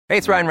Hey,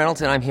 it's Ryan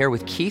Reynolds, and I'm here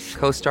with Keith,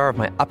 co-star of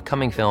my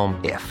upcoming film,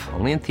 If,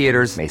 only in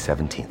theaters May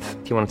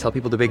 17th. Do you want to tell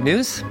people the big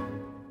news?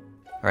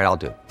 All right, I'll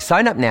do it.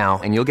 Sign up now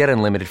and you'll get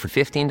unlimited for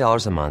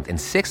 $15 a month and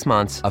 6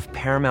 months of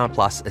Paramount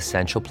Plus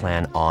Essential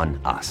Plan on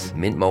us.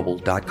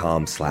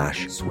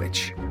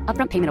 MintMobile.com/switch.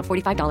 Upfront payment of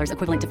 $45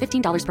 equivalent to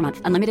 $15 per month.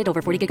 Unlimited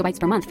over 40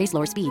 gigabytes per month. Face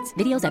lower speeds.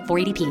 Videos at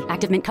 480p.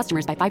 Active Mint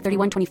customers by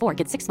 531.24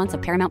 get 6 months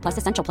of Paramount Plus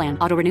Essential Plan.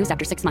 Auto renews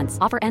after 6 months.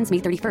 Offer ends May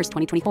 31st,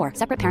 2024.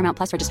 Separate Paramount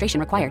Plus registration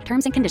required.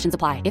 Terms and conditions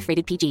apply if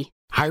rated PG.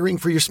 Hiring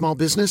for your small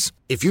business?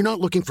 If you're not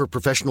looking for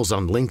professionals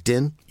on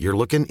LinkedIn, you're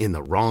looking in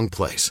the wrong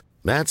place.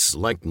 That's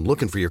like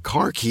looking for your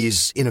car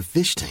keys in a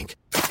fish tank.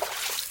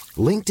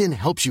 LinkedIn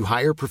helps you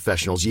hire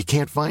professionals you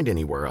can't find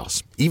anywhere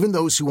else, even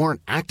those who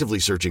aren't actively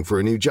searching for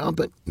a new job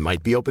but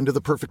might be open to the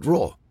perfect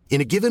role.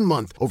 In a given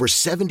month, over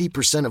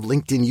 70% of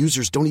LinkedIn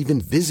users don't even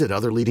visit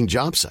other leading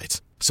job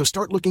sites. So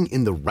start looking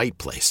in the right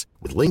place.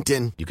 With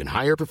LinkedIn, you can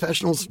hire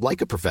professionals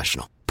like a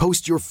professional.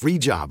 Post your free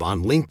job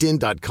on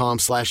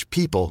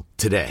linkedin.com/people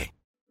today.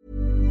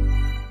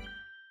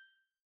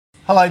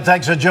 Hello,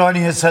 thanks for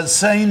joining us. It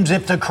seems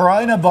if the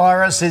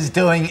coronavirus is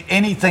doing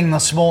anything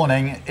this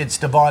morning, it's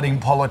dividing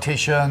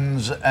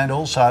politicians and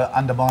also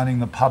undermining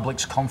the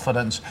public's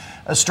confidence.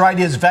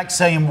 Australia's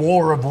vaccine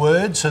war of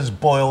words has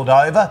boiled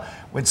over,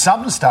 with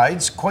some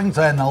states,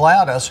 Queensland the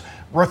loudest,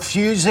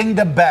 refusing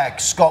to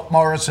back Scott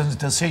Morrison's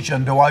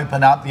decision to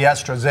open up the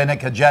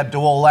AstraZeneca jab to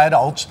all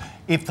adults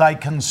if they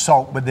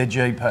consult with their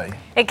GP.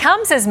 It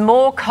comes as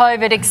more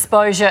COVID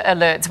exposure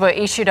alerts were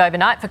issued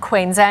overnight for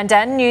Queensland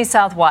and New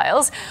South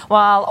Wales,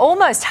 while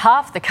almost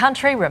half the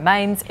country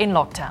remains in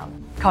lockdown.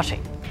 Koshi.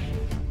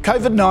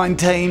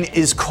 COVID-19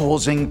 is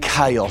causing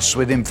chaos,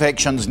 with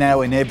infections now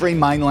in every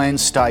mainland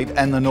state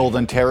and the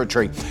Northern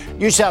Territory.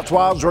 New South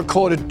Wales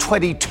recorded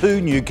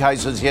 22 new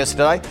cases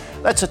yesterday.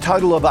 That's a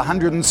total of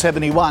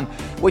 171,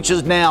 which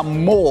is now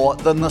more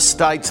than the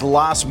state's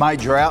last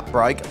major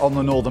outbreak on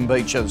the northern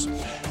beaches.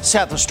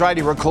 South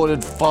Australia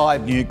recorded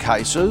 5 new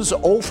cases,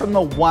 all from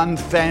the one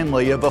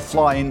family of a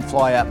fly-in,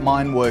 fly-out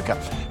mine worker,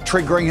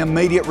 triggering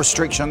immediate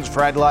restrictions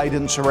for Adelaide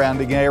and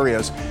surrounding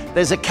areas.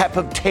 There's a cap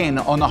of 10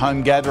 on the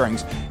home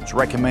gatherings. It's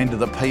recommended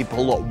that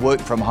people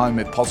work from home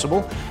if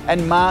possible,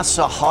 and masks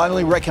are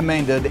highly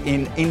recommended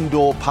in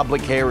indoor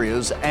public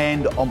areas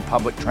and on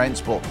public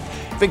transport.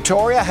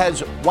 Victoria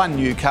has 1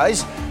 new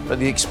case, but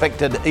the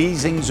expected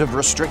easings of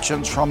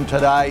restrictions from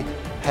today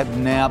have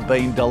now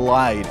been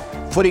delayed.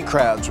 Footy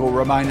crowds will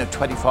remain at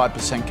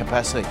 25%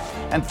 capacity,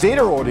 and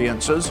theatre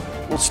audiences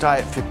will stay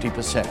at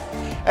 50%.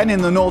 And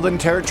in the Northern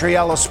Territory,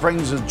 Alice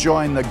Springs has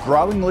joined the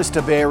growing list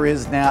of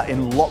areas now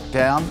in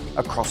lockdown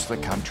across the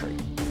country.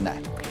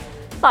 Nat.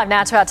 Live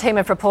now to our team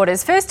of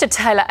reporters. First to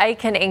Taylor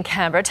Aiken in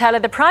Canberra. Taylor,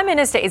 the Prime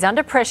Minister is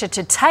under pressure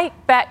to take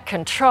back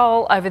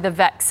control over the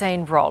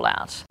vaccine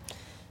rollout.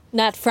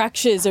 Nat,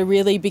 fractures are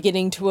really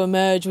beginning to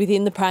emerge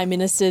within the Prime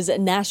Minister's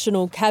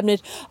National Cabinet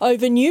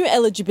over new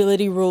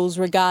eligibility rules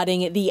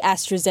regarding the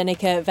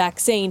AstraZeneca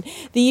vaccine.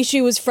 The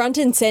issue was front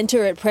and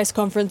centre at press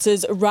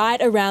conferences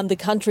right around the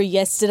country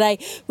yesterday,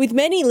 with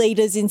many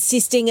leaders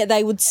insisting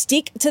they would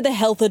stick to the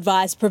health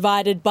advice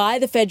provided by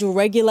the federal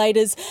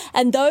regulators,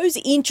 and those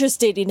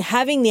interested in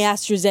having the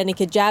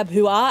AstraZeneca jab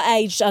who are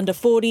aged under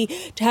 40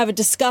 to have a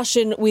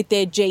discussion with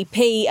their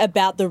GP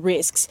about the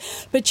risks.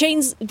 But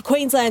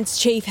Queensland's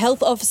Chief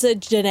Health Officer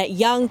Jeanette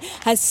Young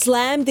has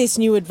slammed this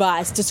new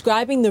advice,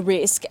 describing the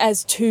risk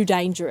as too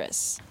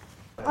dangerous.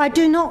 I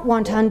do not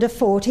want under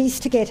 40s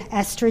to get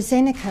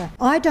AstraZeneca.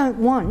 I don't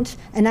want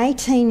an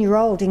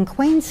 18-year-old in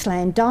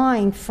Queensland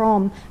dying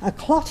from a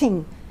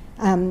clotting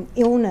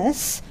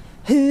illness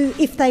who,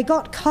 if they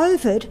got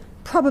COVID,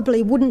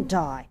 probably wouldn't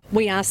die.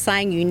 We are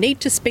saying you need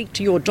to speak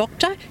to your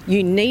doctor,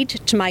 you need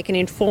to make an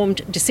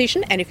informed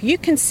decision, and if you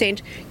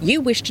consent, you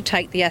wish to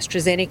take the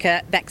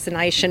AstraZeneca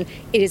vaccination,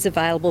 it is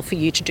available for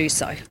you to do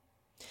so.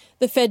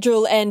 The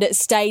federal and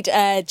state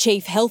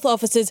chief health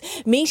officers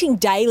meeting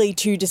daily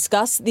to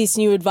discuss this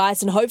new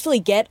advice and hopefully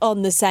get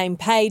on the same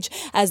page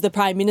as the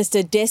Prime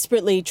Minister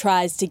desperately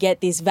tries to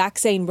get this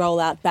vaccine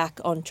rollout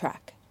back on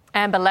track.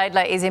 Amber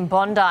Laidler is in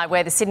Bondi,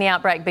 where the Sydney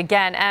outbreak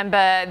began.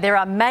 Amber, there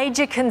are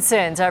major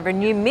concerns over a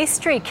new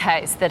mystery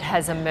case that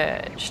has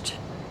emerged.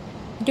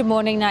 Good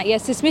morning, Nat.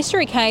 Yes, this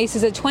mystery case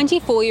is a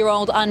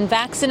 24-year-old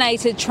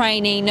unvaccinated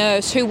trainee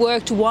nurse who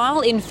worked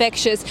while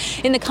infectious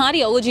in the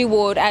cardiology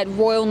ward at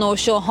Royal North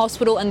Shore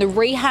Hospital and the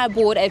rehab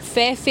ward at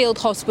Fairfield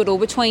Hospital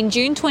between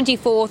June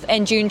 24th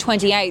and June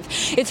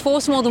 28th. It's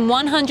forced more than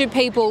 100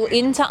 people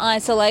into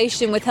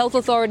isolation, with health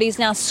authorities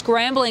now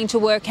scrambling to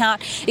work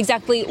out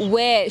exactly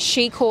where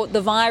she caught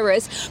the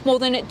virus. More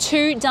than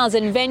 24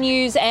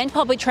 venues and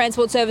public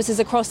transport services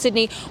across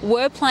Sydney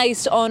were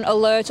placed on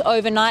alert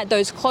overnight.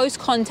 Those close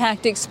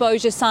contact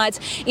exposure sites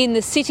in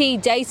the city,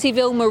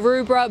 Daceyville,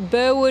 Maroubra,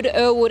 Burwood,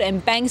 Irwood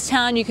and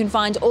Bankstown. You can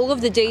find all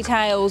of the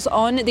details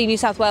on the New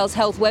South Wales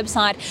Health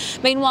website.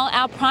 Meanwhile,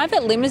 our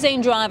private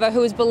limousine driver,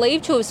 who is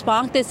believed to have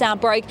sparked this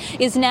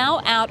outbreak, is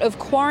now out of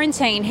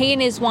quarantine. He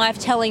and his wife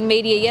telling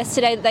media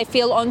yesterday that they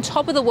feel on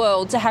top of the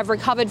world to have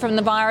recovered from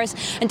the virus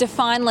and to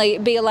finally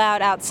be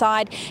allowed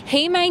outside.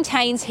 He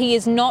maintains he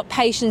is not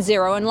patient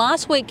zero, and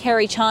last week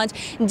Kerry Chant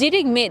did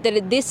admit that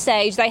at this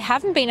stage they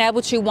haven't been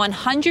able to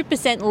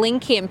 100%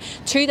 link him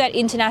to that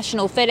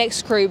international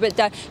FedEx crew,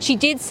 but she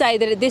did say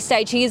that at this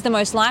stage he is the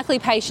most likely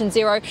patient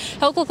zero.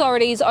 Health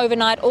authorities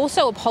overnight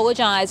also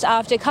apologised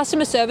after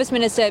Customer Service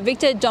Minister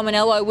Victor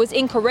Dominello was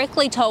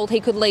incorrectly told he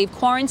could leave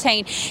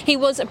quarantine. He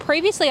was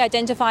previously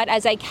identified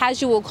as a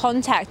casual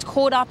contact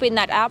caught up in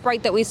that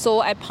outbreak that we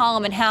saw at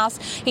Parliament House.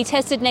 He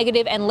tested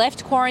negative and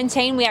left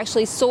quarantine. We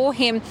actually saw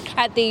him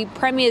at the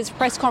Premier's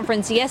press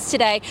conference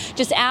yesterday.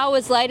 Just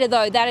hours later,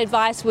 though, that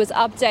advice was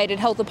updated.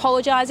 Health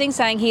apologising,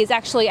 saying he is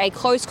actually a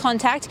close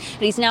contact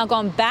and he's now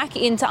gone back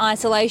into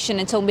isolation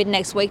until mid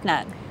next week,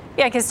 Nat.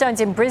 Bianca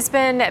Stone's in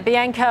Brisbane.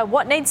 Bianca,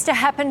 what needs to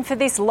happen for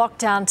this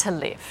lockdown to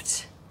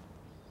lift?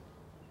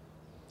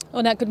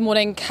 Well, Nat, good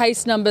morning.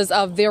 Case numbers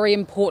are very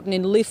important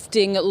in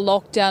lifting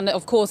lockdown.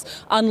 Of course,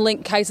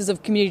 unlinked cases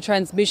of community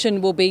transmission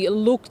will be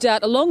looked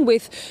at, along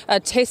with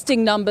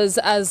testing numbers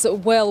as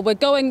well. We're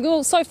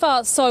going, so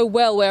far so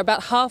well. We're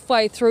about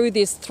halfway through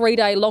this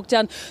 3-day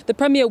lockdown. The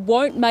Premier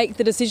won't make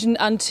the decision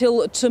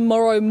until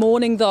tomorrow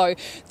morning, though.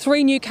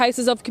 3 new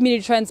cases of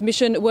community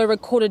transmission were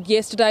recorded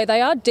yesterday. They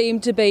are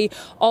deemed to be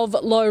of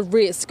low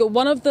risk.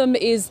 One of them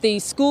is the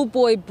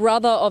schoolboy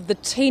brother of the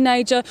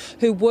teenager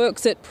who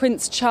works at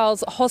Prince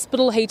Charles Hospital.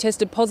 He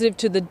tested positive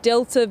to the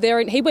Delta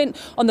variant. He went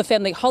on the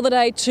family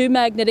holiday to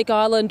Magnetic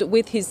Island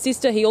with his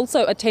sister. He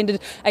also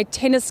attended a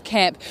tennis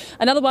camp.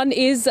 Another one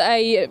is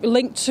a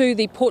link to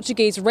the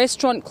Portuguese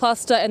restaurant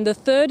cluster, and the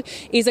third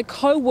is a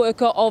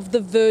co-worker of the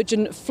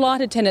Virgin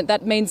flight attendant.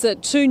 That means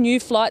that 2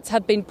 new flights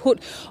have been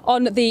put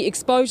on the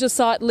exposure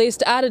site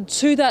list. Added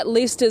to that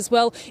list as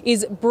well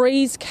is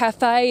Breeze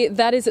Cafe.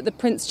 That is at the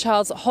Prince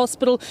Charles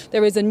Hospital.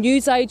 There is a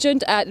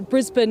newsagent at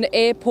Brisbane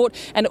Airport,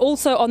 and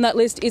also on that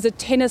list is a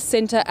tennis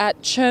centre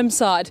at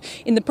Chermside.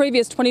 In the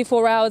previous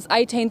 24 hours,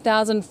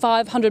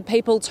 18,500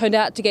 people turned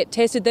out to get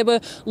tested. There were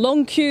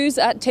long queues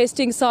at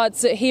testing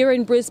sites here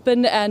in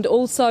Brisbane and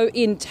also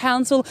in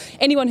Townsville.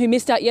 Anyone who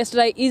missed out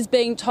yesterday is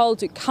being told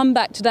to come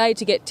back today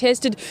to get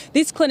tested.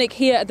 This clinic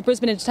here at the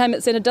Brisbane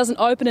Entertainment Centre doesn't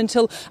open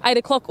until 8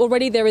 o'clock.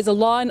 Already there is a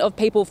line of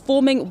people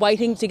forming,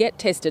 waiting to get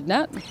tested.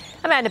 Nat?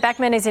 Amanda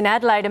Backman is in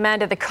Adelaide.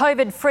 Amanda, the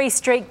COVID-free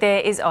streak there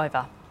is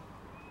over.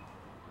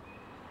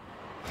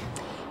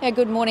 Yeah,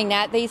 good morning,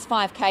 Nat. These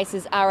 5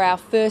 cases are our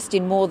first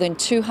in more than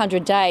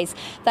 200 days.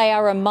 They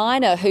are a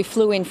miner who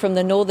flew in from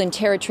the Northern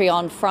Territory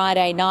on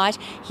Friday night,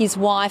 his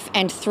wife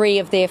and 3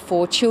 of their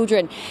 4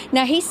 children.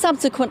 Now, he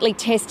subsequently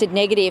tested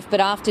negative, but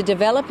after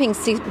developing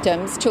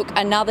symptoms, took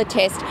another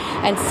test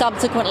and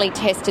subsequently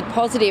tested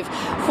positive.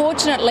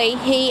 Fortunately,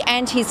 he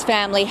and his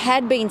family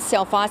had been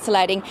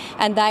self-isolating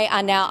and they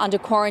are now under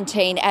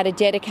quarantine at a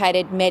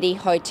dedicated Medi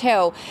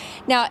hotel.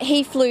 Now,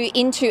 he flew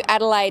into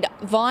Adelaide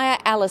via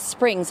Alice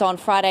Springs on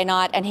Friday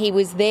night and he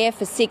was there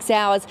for 6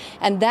 hours,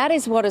 and that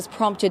is what has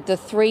prompted the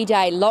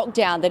 3-day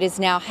lockdown that is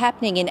now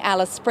happening in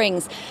Alice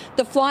Springs.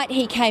 The flight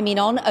he came in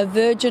on, a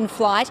Virgin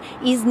flight,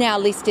 is now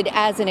listed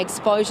as an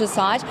exposure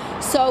site.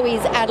 So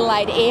is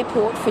Adelaide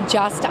Airport for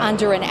just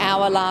under an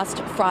hour last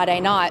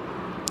Friday night.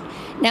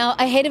 Now,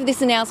 ahead of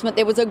this announcement,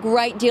 there was a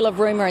great deal of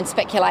rumour and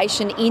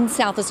speculation in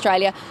South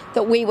Australia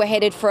that we were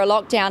headed for a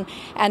lockdown,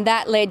 and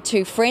that led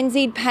to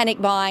frenzied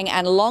panic buying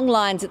and long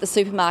lines at the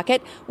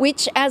supermarket,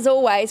 which, as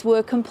always,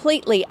 were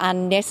completely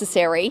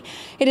unnecessary.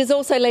 It has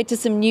also led to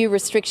some new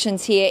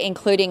restrictions here,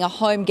 including a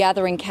home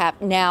gathering cap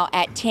now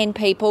at 10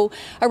 people,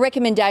 a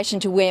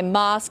recommendation to wear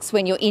masks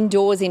when you're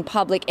indoors in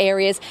public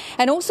areas,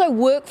 and also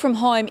work from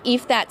home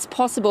if that's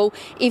possible,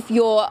 if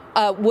your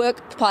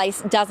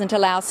workplace doesn't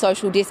allow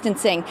social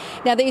distancing.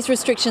 Now, these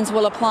restrictions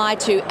will apply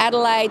to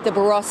Adelaide, the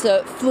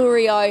Barossa,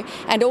 Fleurieu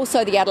and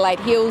also the Adelaide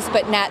Hills,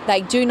 but Nat,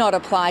 they do not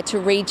apply to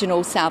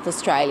regional South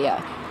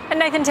Australia. And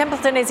Nathan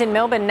Templeton is in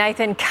Melbourne.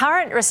 Nathan,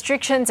 current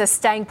restrictions are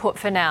staying put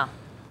for now.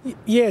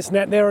 Yes,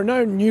 Nat, there are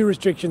no new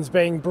restrictions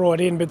being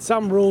brought in, but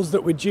some rules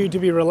that were due to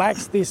be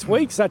relaxed this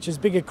week, such as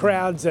bigger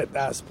crowds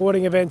at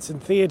sporting events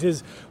and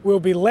theatres,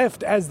 will be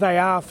left as they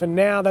are for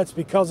now. That's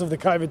because of the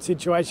COVID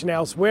situation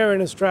elsewhere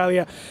in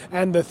Australia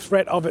and the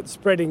threat of it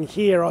spreading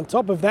here. On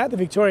top of that, the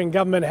Victorian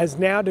Government has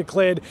now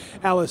declared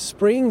Alice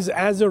Springs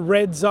as a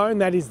red zone.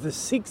 That is the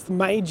 6th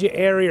major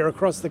area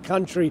across the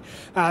country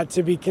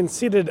to be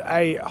considered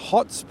a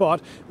hotspot,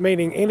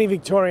 meaning any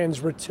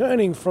Victorians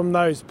returning from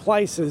those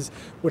places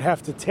would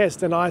have to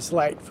test and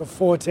isolate for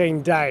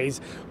 14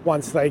 days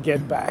once they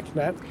get back.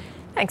 Nat?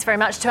 Thanks very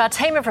much to our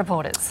team of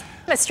reporters.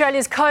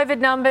 Australia's COVID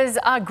numbers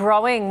are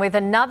growing, with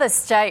another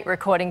state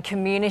recording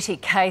community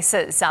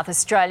cases. South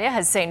Australia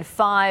has seen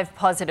 5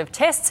 positive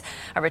tests.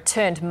 A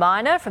returned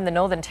miner from the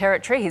Northern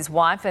Territory, his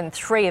wife and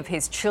 3 of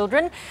his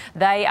children.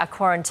 They are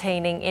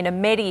quarantining in a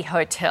Medi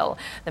hotel.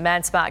 The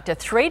man sparked a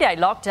 3-day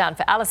lockdown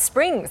for Alice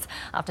Springs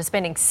after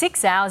spending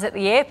 6 hours at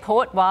the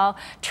airport while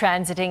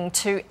transiting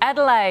to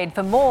Adelaide.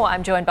 For more,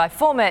 I'm joined by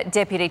former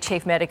Deputy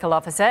Chief Medical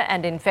Officer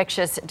and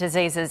infectious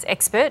diseases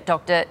expert,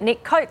 Dr.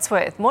 Nick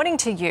Coatsworth. Morning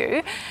to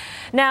you.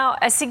 Now,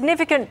 a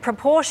significant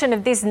proportion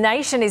of this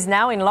nation is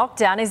now in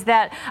lockdown. Is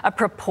that a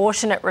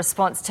proportionate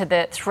response to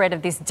the threat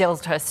of this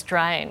Delta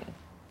strain?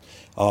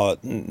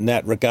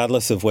 Nat,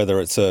 regardless of whether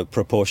it's a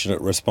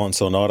proportionate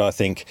response or not, I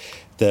think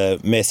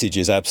the message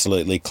is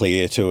absolutely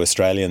clear to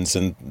Australians,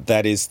 and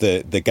that is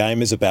the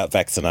game is about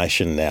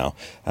vaccination now.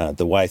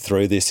 The way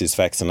through this is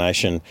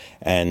vaccination,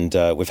 and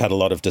we've had a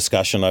lot of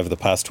discussion over the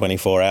past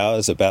 24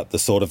 hours about the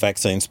sort of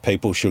vaccines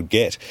people should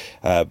get.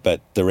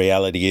 But the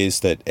reality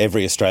is that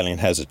every Australian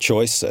has a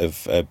choice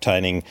of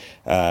obtaining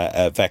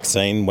a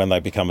vaccine when they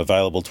become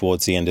available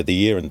towards the end of the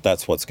year, and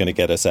that's what's going to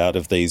get us out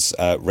of these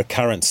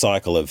recurrent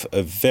cycle of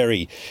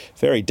very,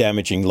 very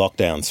damaging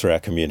lockdowns for our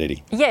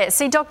community. Yeah,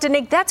 see, Dr.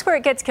 Nick, that's where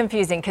it gets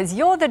confusing, because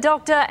you're the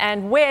doctor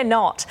and we're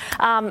not.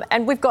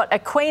 And we've got a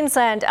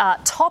Queensland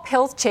top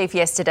health chief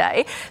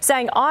yesterday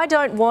saying, I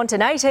don't want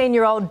an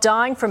 18-year-old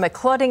dying from a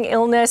clotting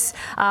illness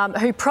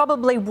who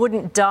probably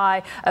wouldn't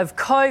die of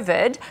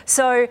COVID.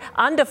 So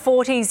under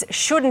 40s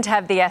shouldn't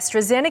have the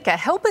AstraZeneca.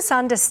 Help us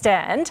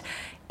understand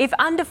if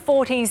under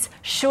 40s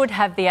should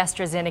have the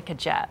AstraZeneca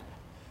jab.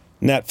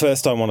 Nat,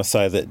 first I want to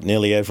say that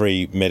nearly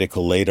every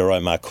medical leader,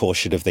 Omar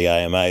Khorshid of the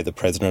AMA, the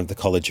President of the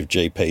College of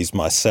GPs,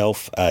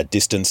 myself,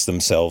 distanced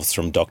themselves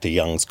from Dr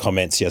Young's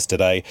comments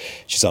yesterday.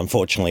 She's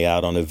unfortunately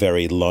out on a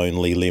very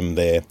lonely limb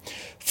there.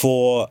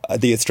 For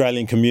the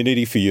Australian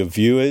community, for your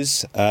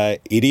viewers,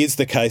 it is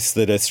the case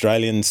that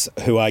Australians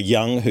who are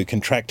young, who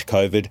contract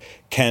COVID,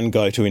 can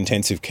go to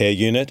intensive care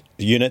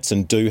units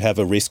and do have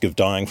a risk of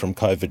dying from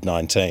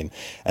COVID-19.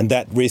 And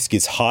that risk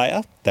is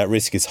higher.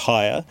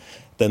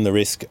 Than the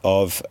risk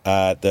of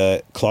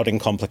the clotting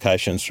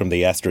complications from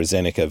the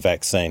AstraZeneca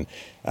vaccine.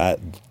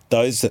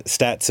 Those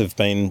stats have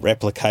been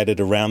replicated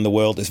around the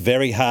world. It's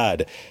very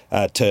hard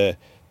to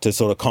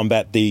sort of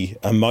combat the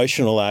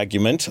emotional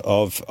argument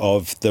of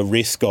the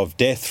risk of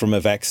death from a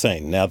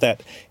vaccine. Now,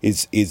 that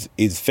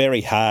is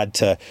very hard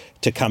to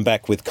come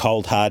back with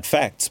cold, hard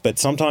facts, but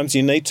sometimes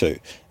you need to.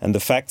 And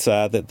the facts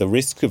are that the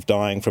risk of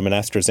dying from an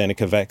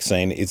AstraZeneca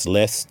vaccine is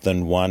less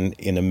than 1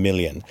 in a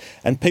million.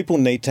 And people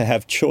need to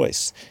have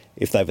choice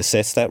if they've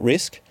assessed that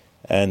risk,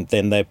 and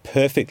then they're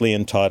perfectly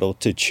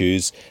entitled to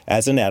choose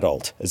as an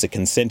adult, as a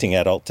consenting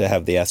adult, to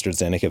have the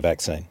AstraZeneca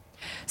vaccine.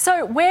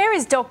 So where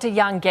is Dr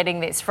Young getting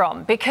this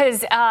from?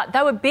 Because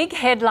they were big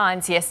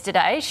headlines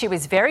yesterday. She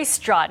was very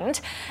strident,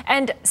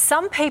 and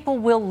some people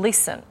will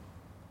listen.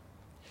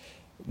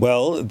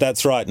 Well,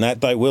 that's right, Nat.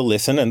 They will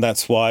listen, and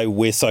that's why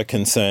we're so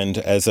concerned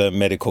as a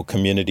medical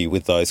community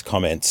with those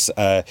comments.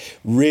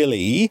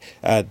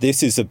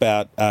 This is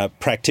about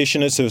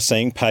practitioners who are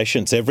seeing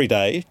patients every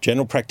day,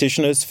 general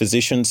practitioners,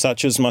 physicians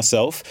such as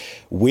myself.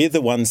 We're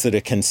the ones that are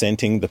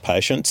consenting the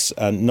patients,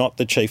 not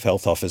the chief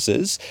health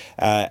officers.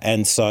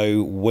 And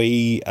so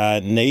we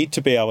need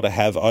to be able to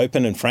have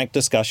open and frank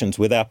discussions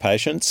with our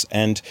patients,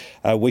 and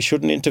we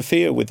shouldn't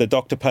interfere with the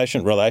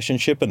doctor-patient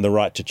relationship and the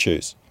right to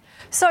choose.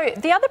 So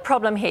the other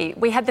problem here,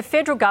 we had the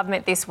federal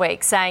government this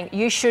week saying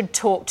you should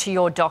talk to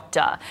your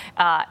doctor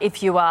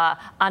if you are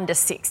under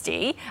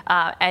 60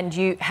 and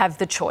you have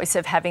the choice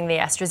of having the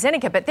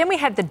AstraZeneca. But then we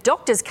had the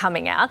doctors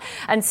coming out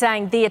and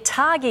saying the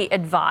ATAGI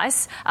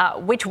advice,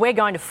 which we're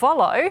going to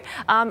follow,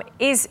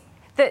 is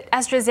that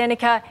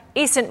AstraZeneca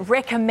isn't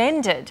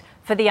recommended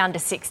for the under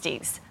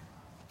 60s.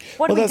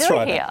 What do we do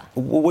here?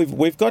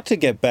 We've got to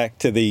get back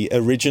to the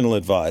original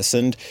advice,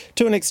 and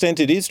to an extent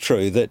it is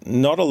true that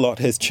not a lot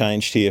has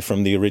changed here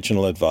from the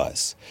original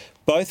advice.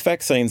 Both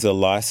vaccines are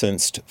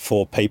licensed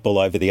for people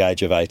over the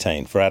age of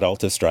 18, for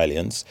adult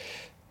Australians.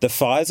 The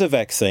Pfizer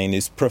vaccine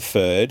is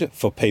preferred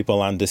for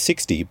people under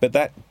 60, but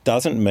that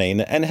doesn't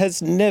mean, and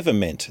has never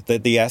meant,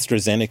 that the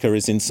AstraZeneca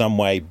is in some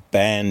way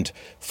banned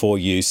for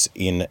use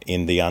in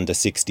the under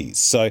 60s.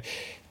 So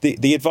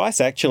the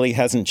advice actually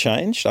hasn't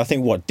changed. I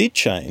think what did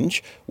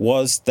change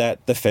was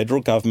that the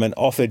federal government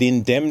offered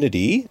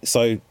indemnity,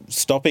 so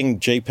stopping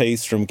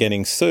GPs from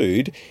getting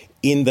sued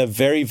in the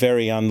very,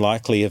 very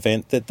unlikely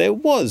event that there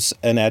was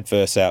an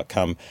adverse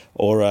outcome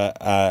or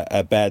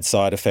a bad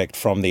side effect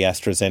from the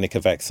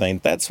AstraZeneca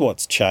vaccine. That's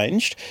what's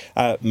changed.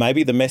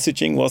 Maybe the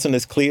messaging wasn't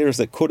as clear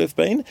as it could have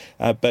been,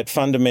 but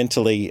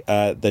fundamentally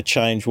the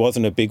change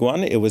wasn't a big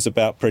one. It was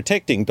about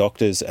protecting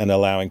doctors and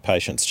allowing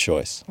patients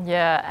choice.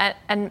 Yeah,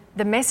 and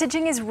the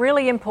messaging is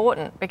really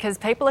important because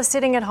people are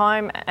sitting at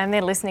home and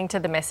they're listening to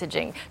the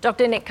messaging.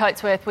 Dr. Nick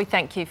Coatsworth, we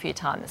thank you for your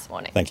time this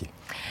morning. Thank you.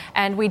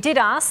 And we did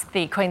ask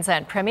the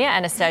Queensland Premier,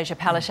 Anastasia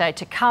Palaszczuk,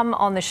 to come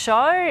on the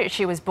show.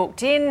 She was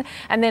booked in,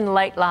 and then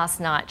late last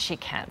night she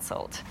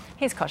cancelled.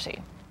 Here's Koshi.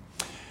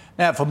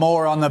 Now, for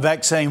more on the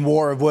vaccine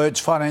war of words,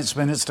 Finance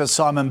Minister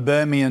Simon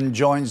Birmingham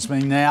joins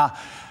me now.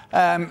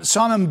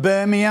 Simon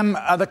Birmingham,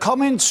 are the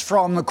comments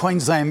from the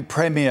Queensland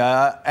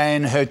Premier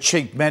and her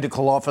Chief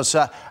Medical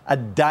Officer a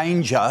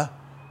danger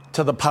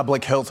to the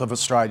public health of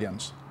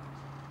Australians?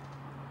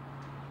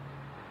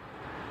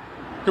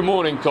 Good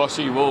morning,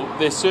 Koshi. Well,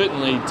 they're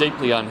certainly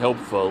deeply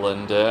unhelpful,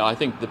 and I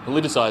think the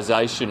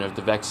politicisation of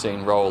the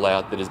vaccine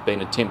rollout that has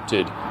been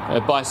attempted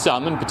by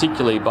some, and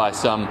particularly by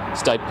some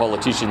state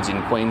politicians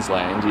in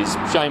Queensland, is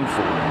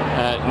shameful.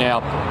 Now,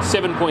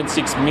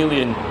 7.6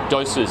 million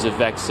doses of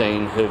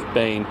vaccine have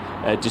been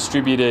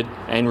distributed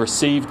and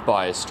received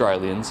by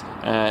Australians.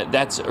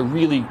 That's a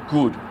really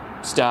good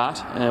start.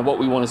 What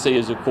we want to see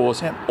is, of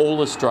course,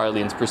 all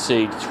Australians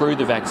proceed through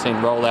the vaccine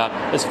rollout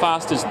as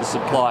fast as the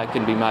supply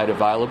can be made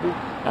available.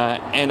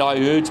 And I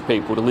urge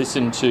people to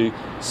listen to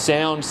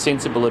sound,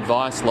 sensible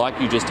advice like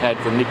you just had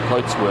from Nick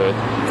Coatsworth,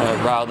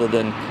 rather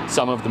than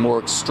some of the more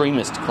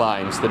extremist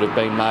claims that have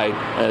been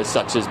made,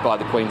 such as by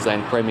the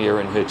Queensland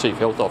Premier and her Chief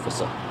Health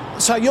Officer.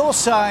 So you're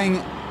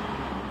saying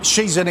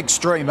she's an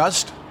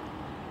extremist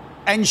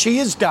and she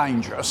is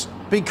dangerous,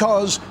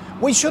 because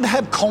we should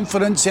have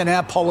confidence in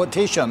our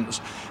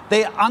politicians.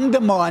 They're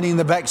undermining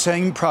the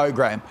vaccine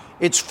program.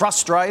 It's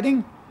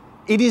frustrating.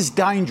 It is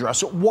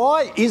dangerous.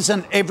 Why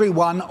isn't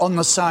everyone on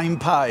the same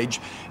page?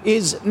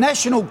 Is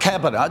National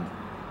Cabinet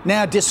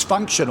now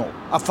dysfunctional,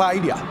 a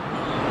failure?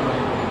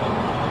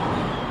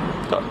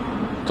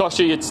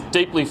 Koshi, it's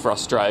deeply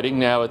frustrating.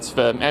 Now, it's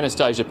for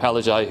Anastasia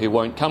Palaszczuk, who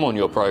won't come on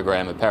your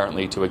program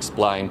apparently to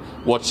explain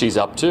what she's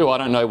up to. I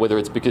don't know whether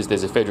it's because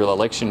there's a federal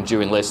election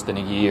due in less than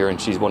a year and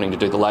she's wanting to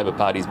do the Labor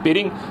Party's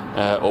bidding,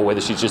 or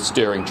whether she's just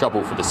stirring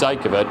trouble for the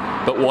sake of it.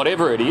 But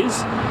whatever it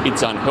is,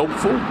 it's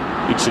unhelpful.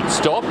 It should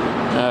stop.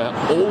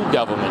 All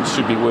governments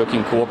should be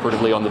working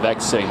cooperatively on the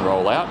vaccine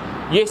rollout.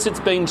 Yes,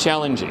 it's been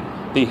challenging.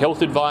 The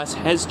health advice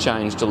has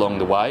changed along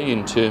the way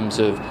in terms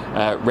of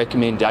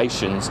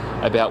recommendations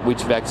about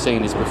which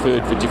vaccine is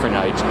preferred for different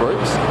age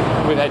groups.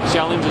 We've had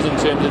challenges in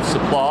terms of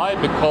supply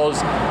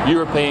because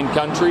European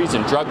countries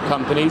and drug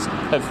companies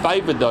have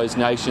favoured those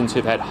nations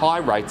who've had high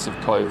rates of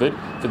COVID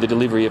for the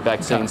delivery of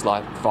vaccines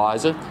like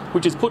Pfizer,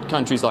 which has put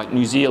countries like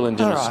New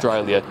Zealand and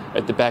Australia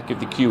at the back of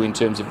the queue in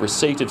terms of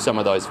receipt of some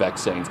of those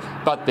vaccines.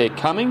 But they're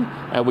coming.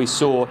 We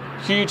saw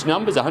huge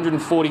numbers,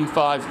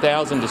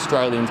 145,000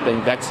 Australians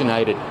being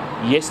vaccinated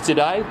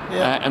yesterday,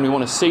 and we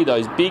want to see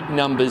those big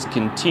numbers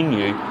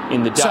continue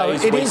in the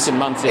days, weeks and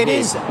months ahead,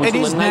 which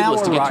will enable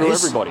us to get through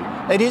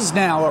everybody. It is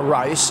now a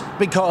race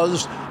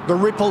because the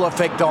ripple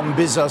effect on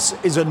business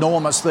is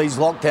enormous, these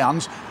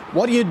lockdowns.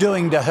 What are you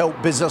doing to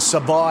help business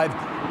survive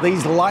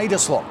these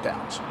latest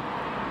lockdowns?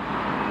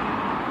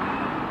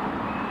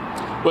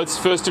 Well, it's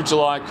 1st of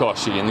July,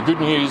 Koshi, and the good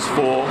news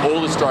for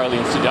all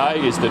Australians today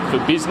is that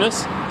for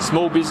business,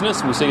 small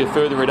business, we'll see a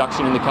further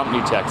reduction in the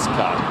company tax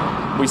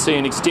cut. We see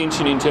an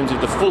extension in terms of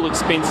the full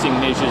expensing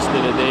measures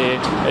that are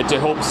there to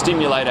help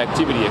stimulate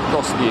activity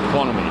across the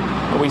economy.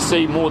 And we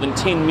see more than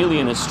 10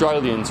 million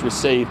Australians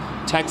receive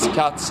tax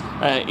cuts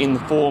in the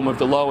form of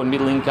the low and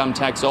middle income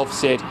tax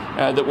offset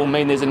that will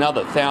mean there's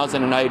another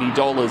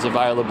 $1,080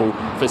 available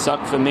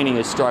for many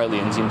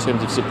Australians in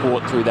terms of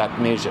support through that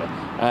measure.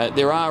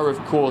 There are, of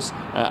course,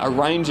 a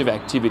range of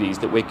activities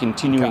that we're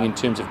continuing in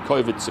terms of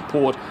COVID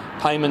support,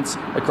 payments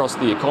across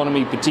the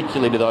economy,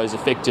 particularly to those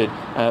affected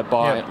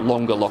by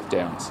longer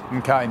lockdowns.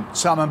 OK.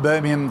 Simon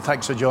Birmingham,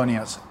 thanks for joining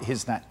us.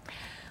 Here's Nat.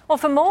 Well,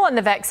 for more on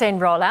the vaccine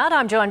rollout,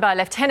 I'm joined by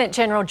Lieutenant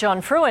General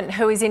John Fruin,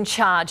 who is in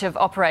charge of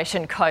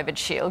Operation COVID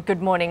Shield.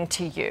 Good morning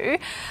to you.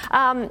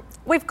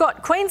 We've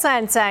got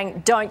Queensland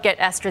saying don't get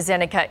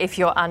AstraZeneca if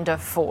you're under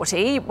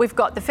 40. We've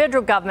got the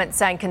federal government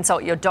saying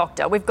consult your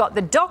doctor. We've got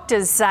the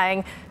doctors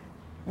saying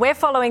we're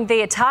following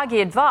the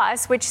ATAGI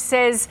advice, which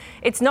says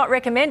it's not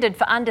recommended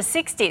for under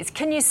 60s.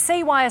 Can you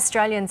see why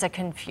Australians are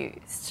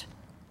confused?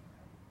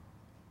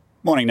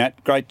 Morning,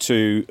 Nat. Great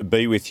to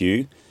be with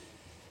you.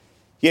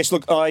 Yes,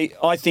 look,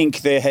 I think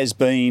there has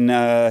been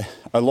a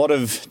lot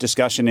of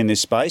discussion in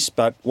this space,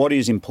 but what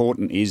is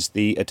important is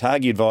the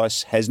ATAGI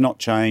advice has not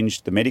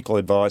changed, the medical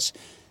advice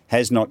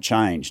has not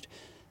changed.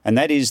 And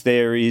that is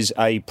there is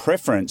a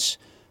preference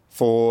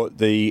for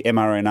the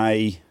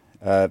mRNA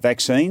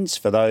vaccines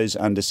for those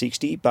under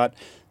 60, but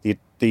the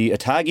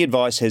ATAGI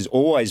advice has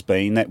always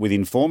been that with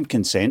informed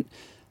consent,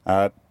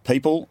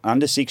 people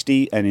under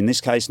 60, and in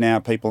this case now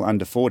people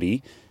under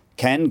 40,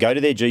 can go to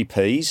their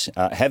GPs,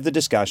 have the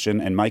discussion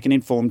and make an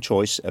informed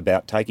choice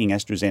about taking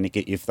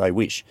AstraZeneca if they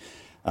wish.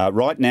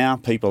 Right now,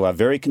 people are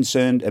very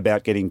concerned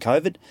about getting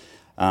COVID.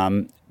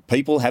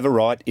 People have a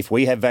right, if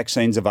we have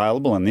vaccines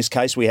available, in this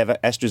case we have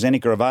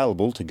AstraZeneca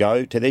available, to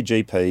go to their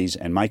GPs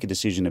and make a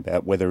decision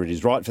about whether it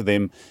is right for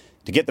them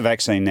to get the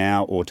vaccine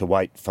now or to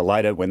wait for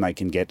later when they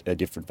can get a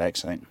different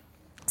vaccine.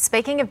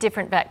 Speaking of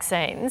different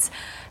vaccines,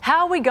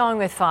 how are we going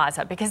with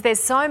Pfizer? Because there's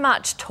so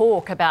much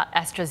talk about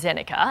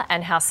AstraZeneca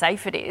and how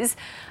safe it is.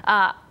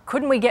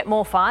 Couldn't we get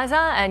more Pfizer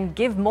and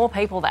give more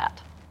people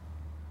that?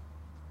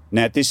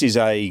 Now, this is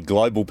a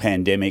global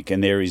pandemic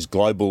and there is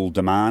global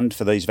demand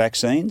for these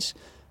vaccines.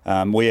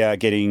 We are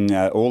getting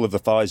all of the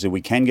Pfizer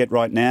we can get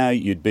right now.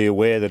 You'd be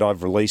aware that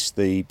I've released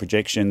the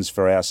projections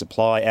for our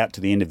supply out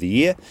to the end of the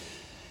year.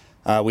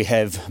 We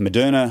have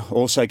Moderna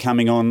also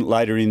coming on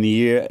later in the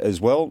year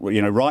as well.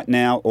 You know, right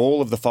now, all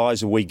of the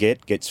Pfizer we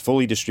get gets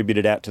fully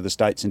distributed out to the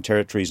states and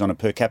territories on a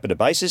per capita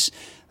basis.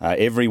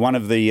 Every one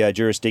of the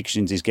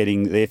jurisdictions is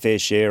getting their fair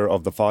share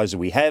of the Pfizer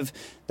we have.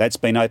 That's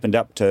been opened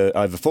up to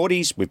over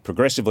 40s. We've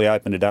progressively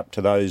opened it up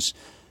to those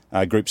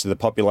groups of the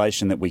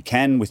population that we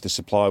can with the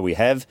supply we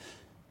have.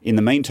 In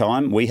the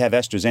meantime, we have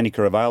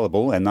AstraZeneca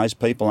available, and those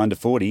people under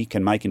 40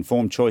 can make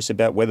informed choice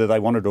about whether they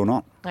want it or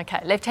not. Okay,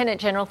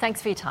 Lieutenant General,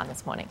 thanks for your time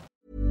this morning.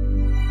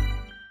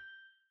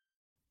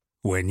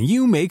 When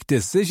you make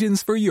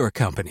decisions for your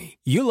company,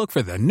 you look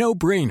for the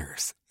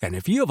no-brainers. And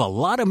if you have a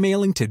lot of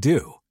mailing to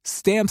do,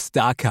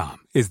 Stamps.com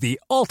is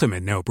the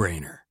ultimate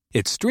no-brainer.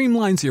 It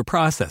streamlines your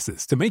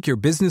processes to make your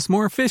business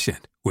more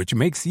efficient, which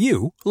makes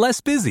you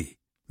less busy.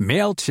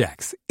 Mail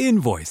checks,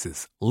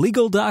 invoices,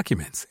 legal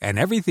documents, and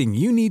everything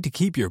you need to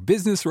keep your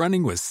business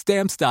running with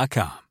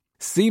Stamps.com.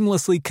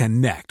 Seamlessly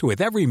connect with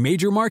every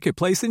major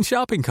marketplace and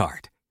shopping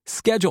cart.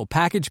 Schedule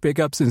package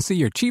pickups and see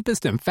your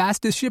cheapest and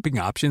fastest shipping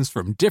options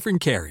from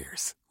different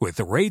carriers, with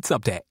rates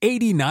up to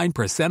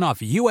 89% off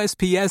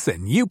USPS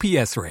and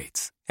UPS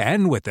rates.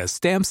 And with the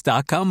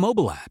Stamps.com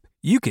mobile app,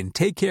 you can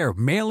take care of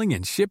mailing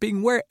and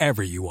shipping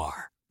wherever you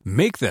are.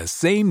 Make the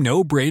same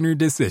no-brainer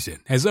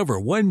decision as over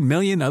 1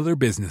 million other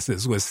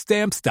businesses with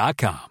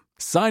Stamps.com.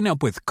 Sign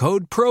up with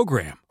code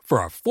PROGRAM for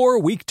a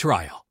 4-week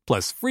trial,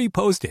 plus free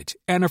postage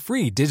and a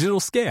free digital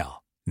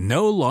scale.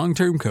 No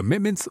long-term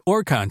commitments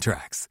or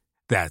contracts.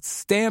 That's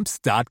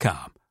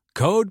Stamps.com.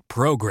 Code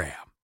PROGRAM.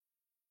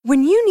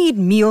 When you need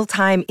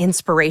mealtime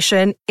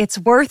inspiration, it's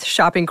worth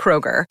shopping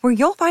Kroger, where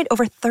you'll find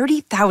over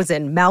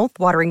 30,000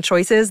 mouth-watering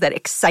choices that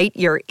excite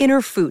your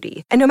inner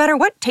foodie. And no matter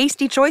what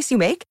tasty choice you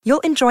make,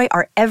 you'll enjoy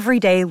our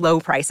everyday low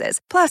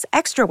prices, plus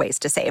extra ways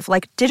to save,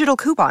 like digital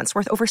coupons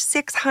worth over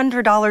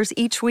 $600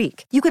 each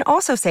week. You can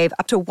also save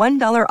up to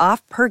 $1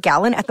 off per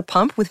gallon at the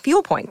pump with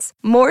fuel points.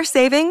 More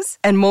savings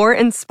and more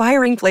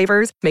inspiring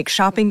flavors make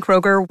shopping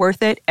Kroger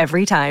worth it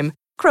every time.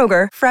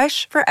 Kroger,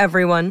 fresh for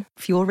everyone.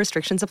 Fuel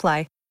restrictions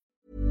apply.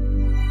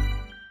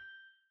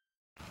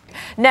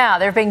 Now,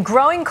 there have been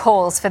growing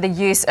calls for the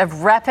use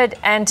of rapid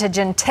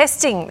antigen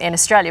testing in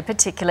Australia,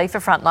 particularly for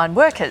frontline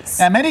workers.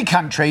 Now, many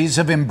countries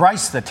have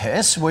embraced the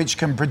test, which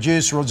can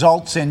produce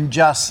results in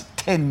just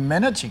 10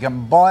 minutes. You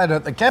can buy it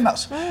at the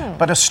chemist.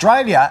 But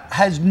Australia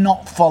has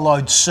not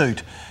followed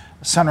suit.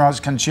 Sunrise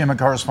consumer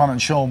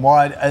correspondent Sean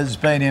White has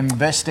been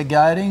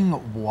investigating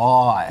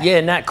why. Yeah,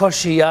 Nat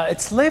Koshy,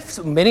 it's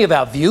left many of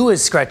our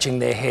viewers scratching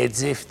their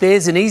heads. If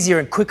there's an easier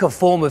and quicker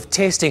form of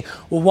testing,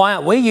 well, why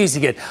aren't we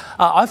using it?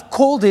 I've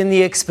called in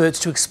the experts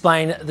to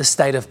explain the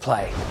state of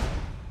play.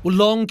 Well,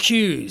 long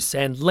queues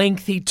and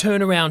lengthy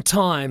turnaround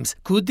times.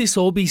 Could this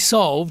all be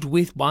solved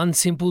with one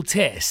simple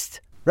test?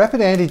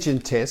 Rapid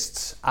antigen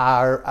tests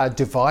are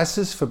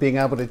devices for being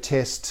able to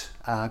test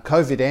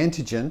COVID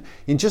antigen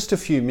in just a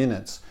few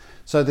minutes.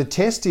 So the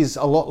test is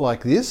a lot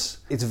like this.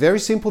 It's very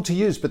simple to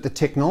use, but the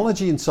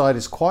technology inside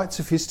is quite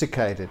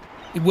sophisticated.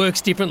 It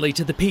works differently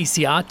to the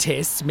PCR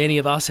tests many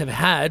of us have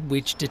had,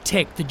 which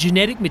detect the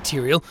genetic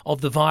material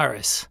of the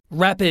virus.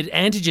 Rapid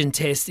antigen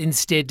tests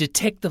instead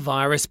detect the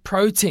virus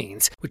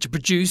proteins, which are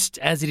produced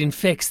as it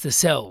infects the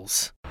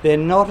cells. They're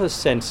not as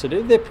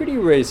sensitive, they're pretty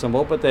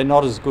reasonable, but they're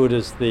not as good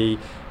as the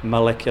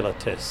molecular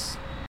tests.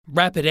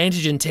 Rapid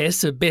antigen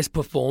tests are best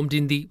performed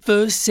in the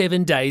first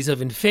 7 days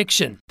of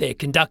infection. They're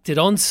conducted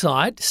on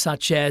site,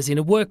 such as in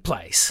a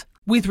workplace,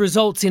 with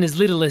results in as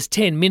little as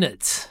 10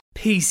 minutes.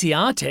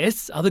 PCR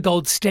tests are the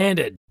gold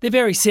standard. They're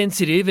very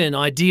sensitive and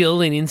ideal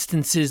in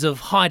instances of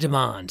high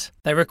demand.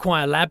 They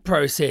require lab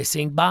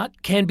processing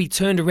but can be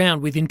turned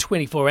around within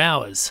 24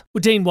 hours.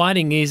 Well, Dean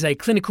Whiting is a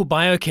clinical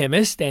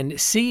biochemist and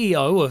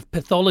CEO of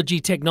Pathology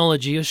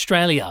Technology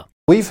Australia.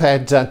 We've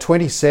had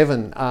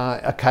 27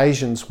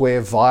 occasions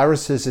where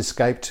viruses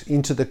escaped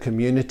into the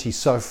community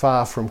so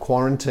far from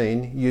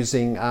quarantine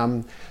using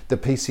the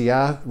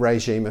PCR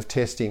regime of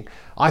testing.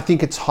 I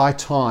think it's high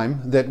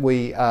time that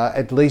we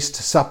at least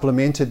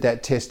supplemented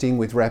that testing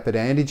with rapid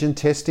antigen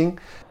testing.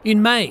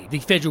 In May, the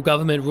federal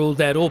government ruled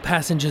that all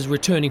passengers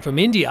returning from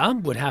India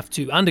would have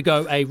to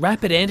undergo a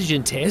rapid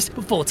antigen test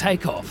before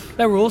takeoff.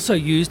 They were also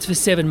used for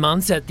 7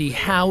 months at the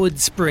Howard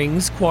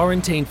Springs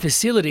quarantine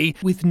facility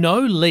with no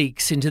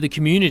leaks into the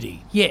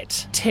community.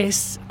 Yet,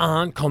 tests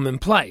aren't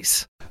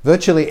commonplace.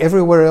 Virtually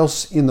everywhere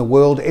else in the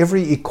world,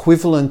 every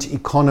equivalent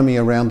economy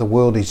around the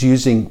world is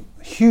using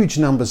huge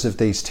numbers of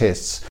these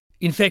tests.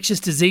 Infectious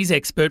disease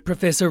expert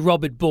Professor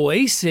Robert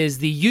Boy says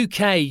the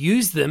UK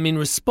used them in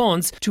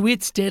response to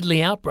its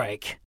deadly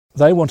outbreak.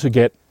 They want to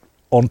get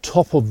on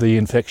top of the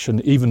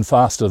infection even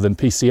faster than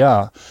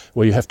PCR,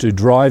 where you have to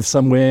drive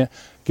somewhere,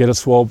 get a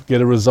swab,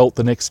 get a result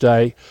the next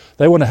day.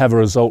 They want to have a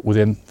result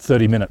within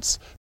 30 minutes.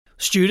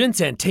 Students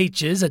and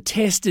teachers are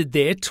tested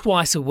there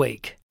twice a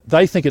week.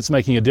 They think it's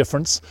making a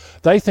difference.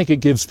 They think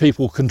it gives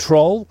people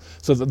control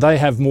so that they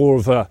have more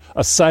of a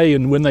say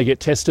in when they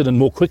get tested and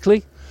more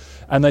quickly.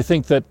 and they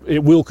think that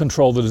it will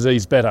control the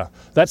disease better.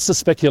 That's the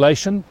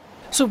speculation.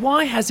 So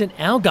why hasn't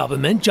our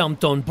government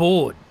jumped on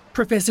board?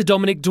 Professor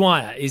Dominic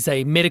Dwyer is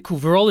a medical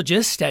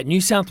virologist at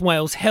New South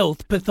Wales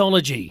Health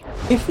Pathology.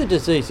 If the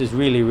disease is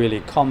really,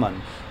 really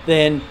common,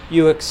 then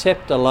you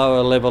accept a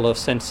lower level of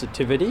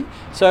sensitivity.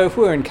 So if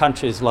we're in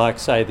countries like,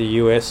 say, the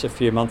US a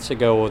few months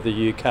ago or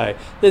the UK,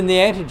 then the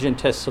antigen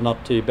tests are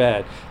not too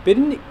bad. But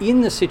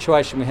in the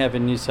situation we have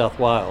in New South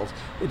Wales,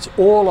 it's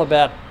all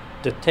about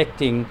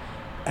detecting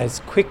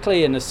as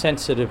quickly and as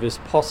sensitive as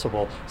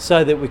possible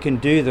so that we can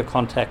do the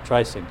contact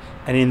tracing.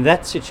 And in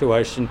that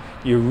situation,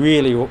 you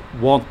really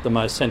want the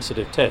most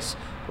sensitive tests,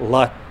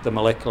 like the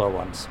molecular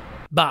ones.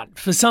 But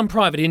for some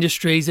private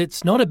industries,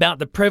 it's not about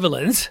the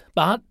prevalence,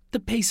 but the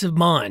peace of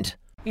mind.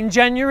 In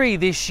January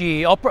this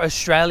year, Opera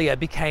Australia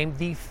became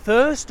the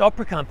first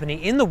opera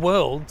company in the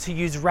world to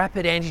use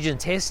rapid antigen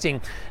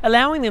testing,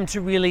 allowing them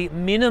to really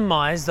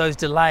minimise those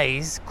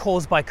delays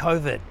caused by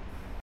COVID.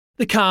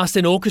 The cast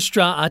and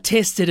orchestra are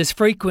tested as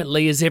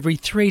frequently as every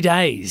 3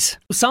 days.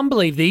 Some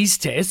believe these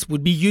tests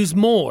would be used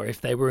more if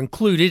they were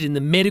included in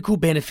the medical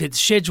benefits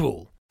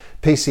schedule.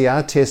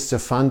 PCR tests are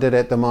funded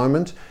at the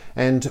moment,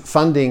 and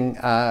funding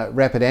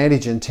rapid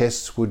antigen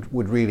tests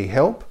would really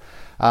help.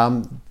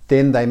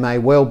 Then they may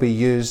well be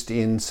used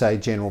in, say,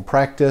 general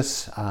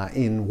practice,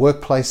 in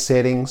workplace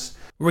settings.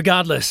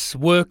 Regardless,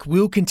 work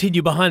will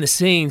continue behind the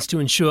scenes to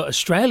ensure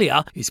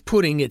Australia is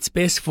putting its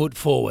best foot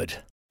forward.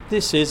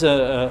 This is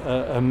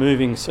a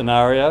moving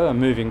scenario, a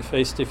moving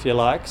feast if you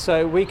like,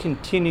 so we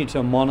continue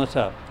to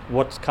monitor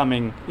what's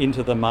coming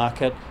into the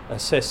market,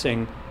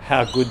 assessing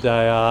how good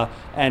they are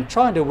and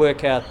trying to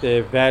work out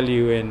their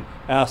value in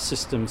our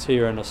systems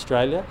here in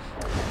Australia.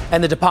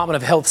 And the Department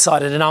of Health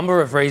cited a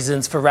number of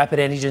reasons for rapid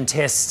antigen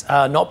tests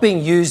not being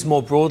used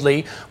more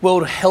broadly.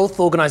 World Health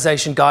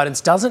Organization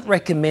guidance doesn't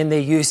recommend their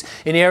use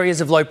in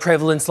areas of low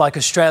prevalence like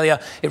Australia.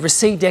 It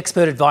received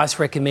expert advice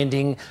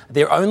recommending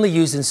they're only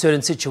used in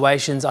certain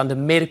situations under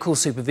medical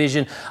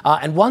supervision.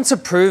 And once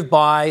approved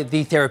by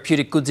the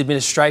Therapeutic Goods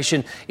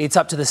Administration, it's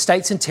up to the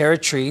states and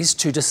territories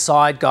to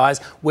decide, guys,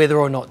 whether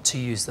or not to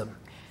use them.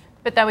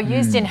 But they were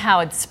used in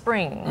Howard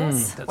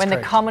Springs when correct.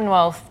 the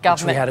Commonwealth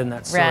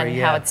government ran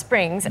Howard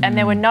Springs, and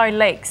there were no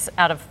leaks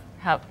out of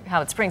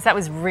Howard Springs. That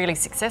was really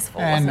successful,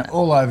 and wasn't it?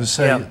 all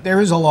overseas, there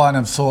is a line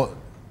of thought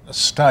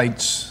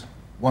states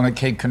want to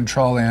keep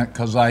controlling it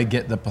because they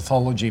get the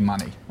pathology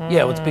money.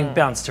 Yeah, well, it's been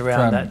bounced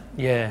around that.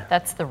 Yeah.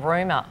 That's the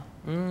rumour.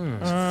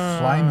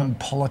 Flaming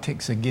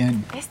politics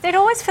again. Yes, it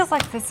always feels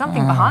like there's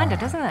something behind it,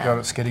 doesn't it? God,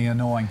 it's getting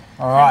annoying.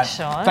 All right. Thanks,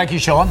 Sean. Thank you,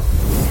 Sean.